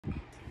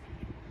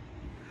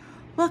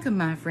Welcome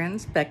my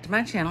friends back to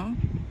my channel,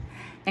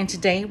 and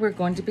today we're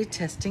going to be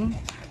testing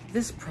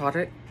this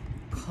product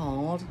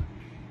called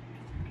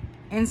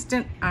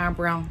Instant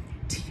Eyebrow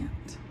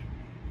Tint.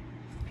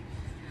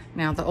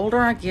 Now the older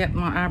I get,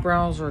 my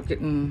eyebrows are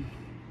getting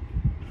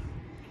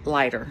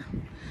lighter,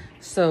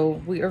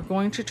 so we are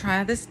going to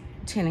try this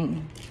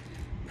tinting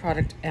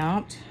product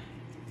out,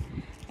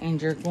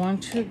 and you're going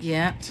to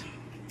get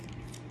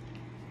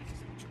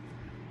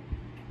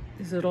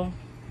these little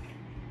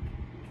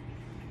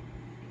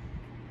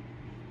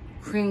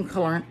cream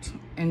colorant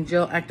and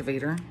gel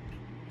activator,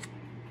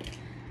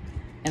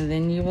 and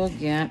then you will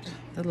get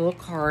the little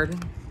card.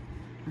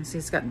 I see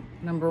it's got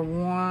number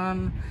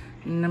 1,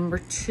 number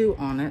 2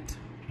 on it,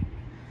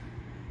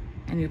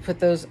 and you put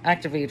those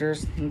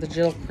activators and the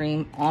gel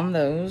cream on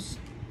those,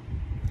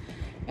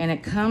 and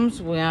it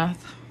comes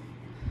with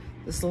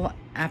this little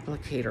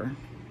applicator.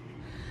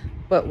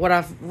 But what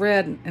I've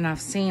read and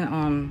I've seen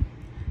on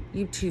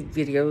YouTube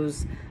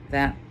videos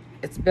that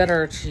it's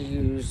better to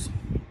use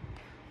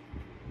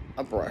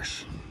a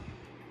brush.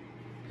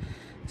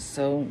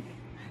 So,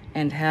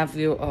 and have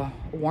you a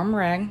warm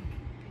rag.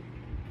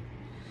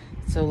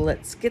 So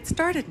let's get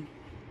started.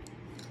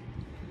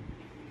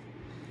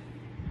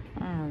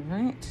 All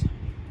right.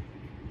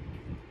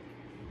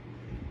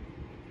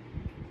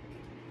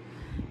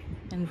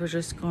 And we're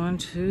just going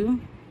to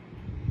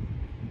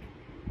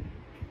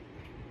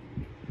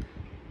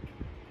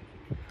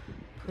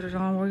put it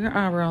on where your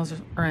eyebrows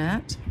are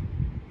at.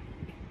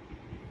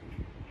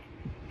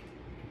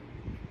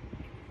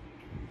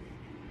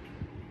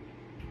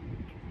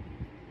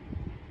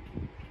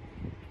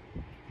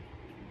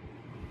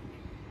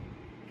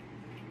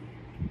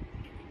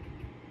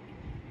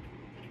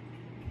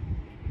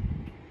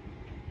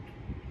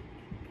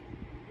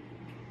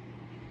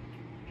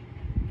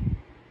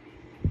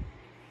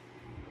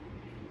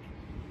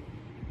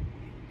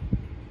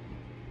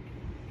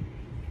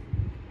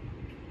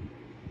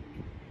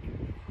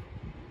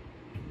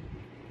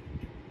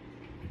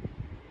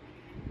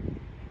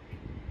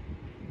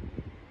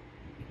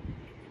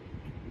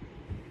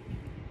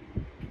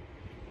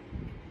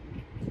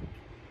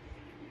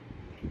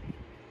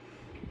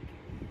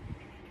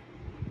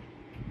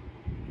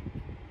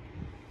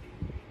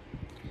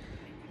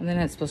 And then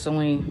it's supposed to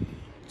only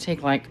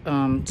take like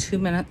 2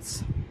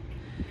 minutes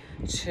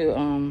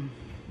to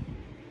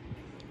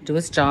do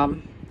its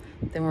job.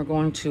 Then we're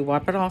going to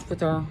wipe it off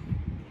with our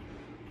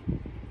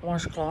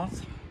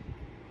washcloth.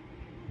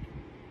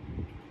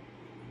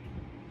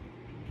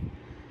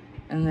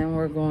 And then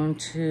we're going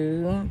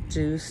to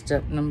do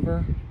step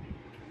number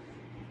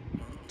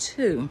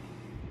 2.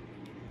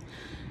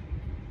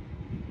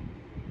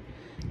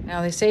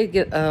 Now they say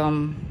get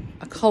a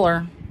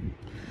color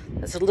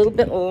it's a little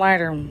bit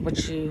lighter than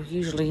what you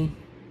usually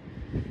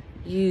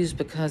use,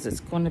 because it's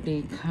going to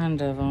be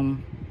kind of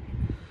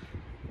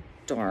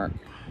dark.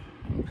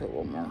 Let me put a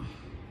little more.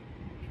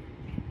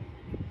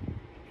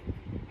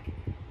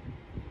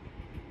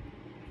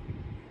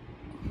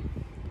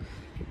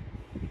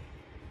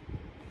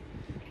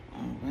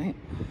 All right.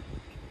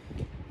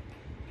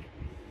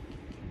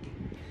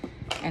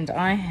 And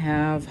I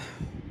have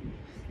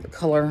the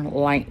color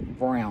light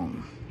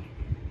brown.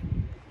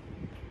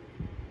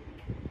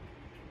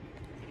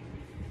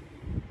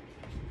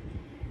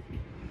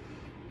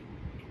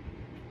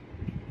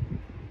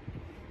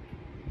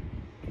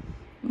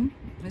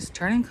 It's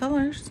turning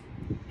colors.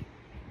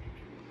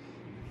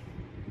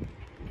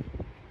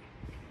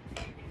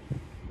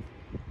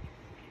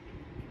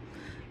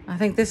 I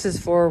think this is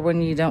for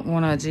when you don't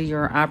want to do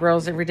your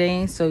eyebrows every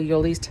day, so you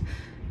at least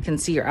can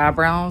see your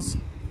eyebrows.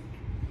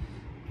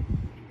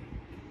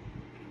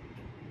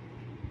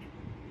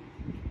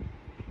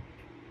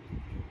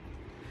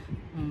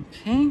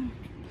 Okay,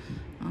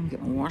 I'm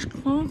getting a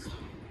washcloth.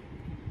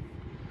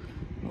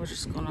 We're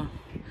just gonna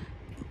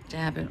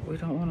dab it. We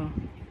don't want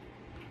to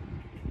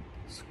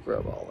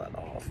scrub all that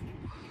off.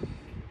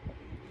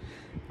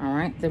 All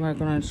right, then we're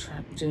going to try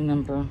to do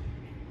number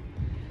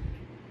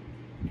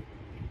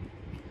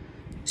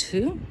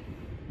 2.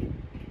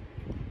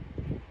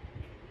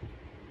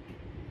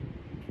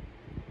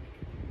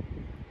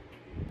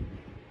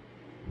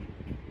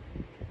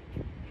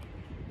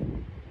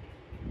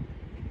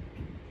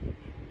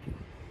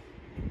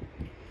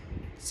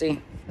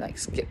 See,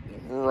 that's getting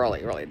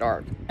really, really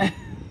dark.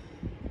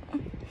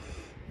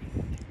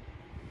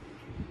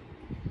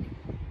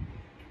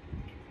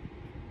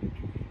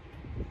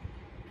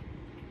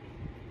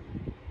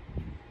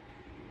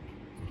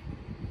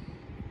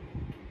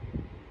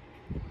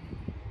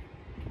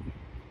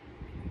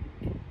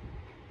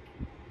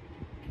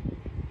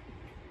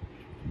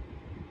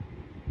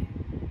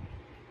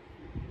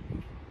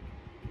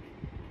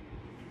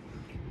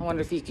 I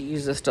wonder if you could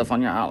use this stuff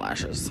on your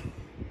eyelashes.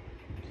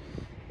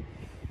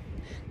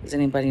 Does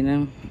anybody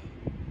know?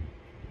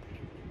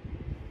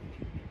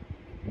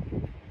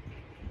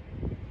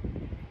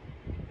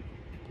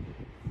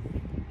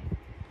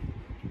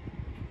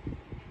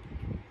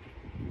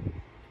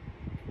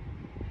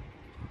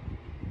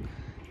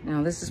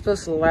 Now this is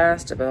supposed to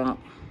last about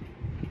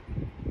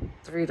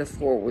 3 to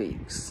 4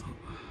 weeks.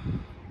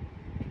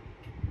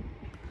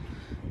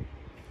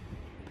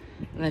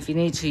 And if you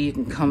need to, you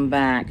can come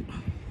back and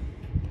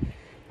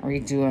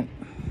redo it.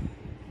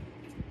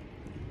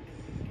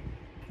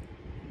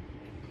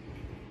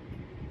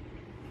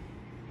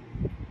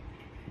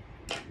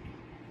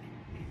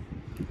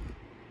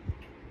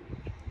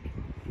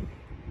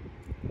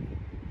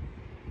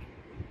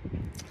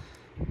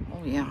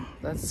 Oh yeah,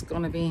 that's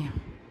gonna be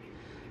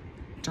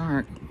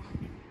dark.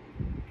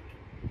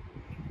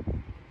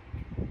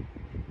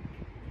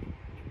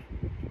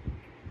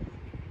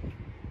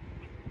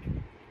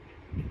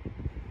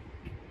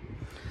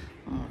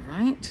 All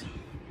right.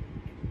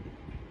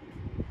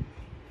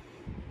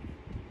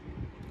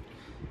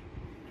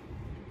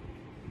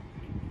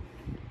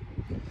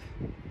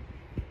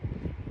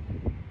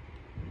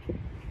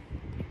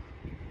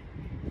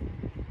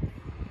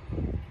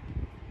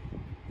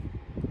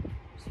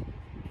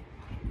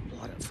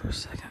 Blot it for a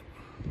second.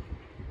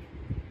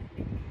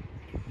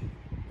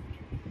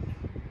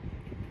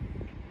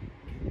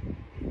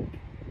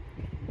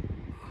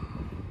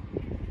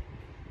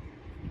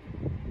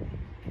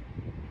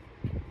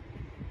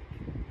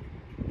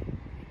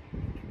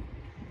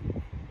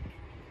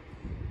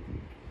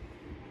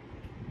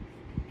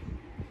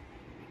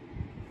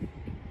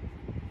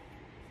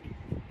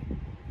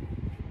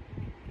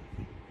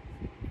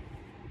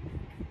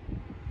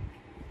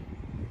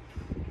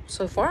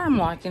 So far, I'm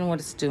liking what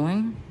it's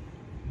doing.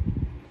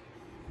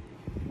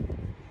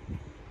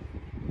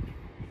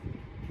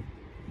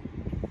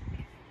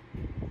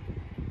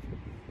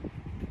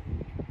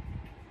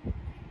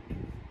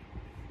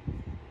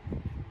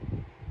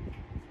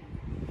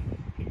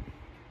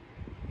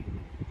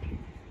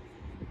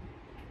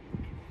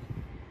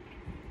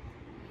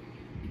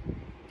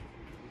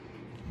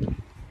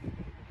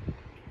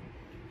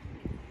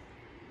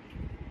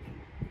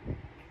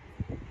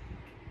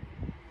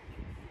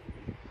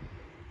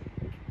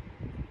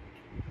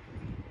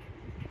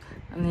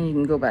 And then you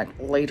can go back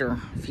later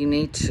if you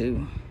need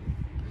to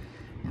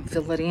and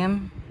fill it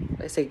in.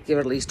 They say give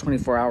it at least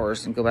 24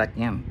 hours and go back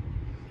in.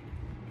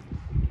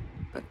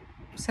 But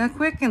see how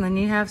quick? And then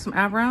you have some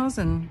eyebrows,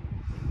 and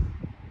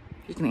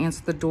you can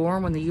answer the door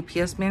when the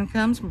UPS man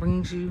comes and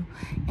brings you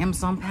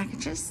Amazon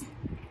packages.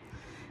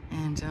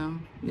 And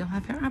you'll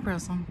have your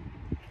eyebrows on.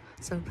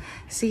 So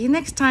see you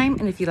next time.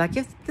 And if you like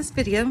this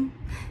video,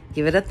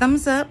 give it a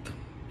thumbs up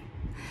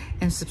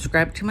and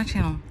subscribe to my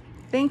channel.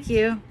 Thank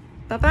you.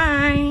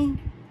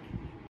 Bye-bye.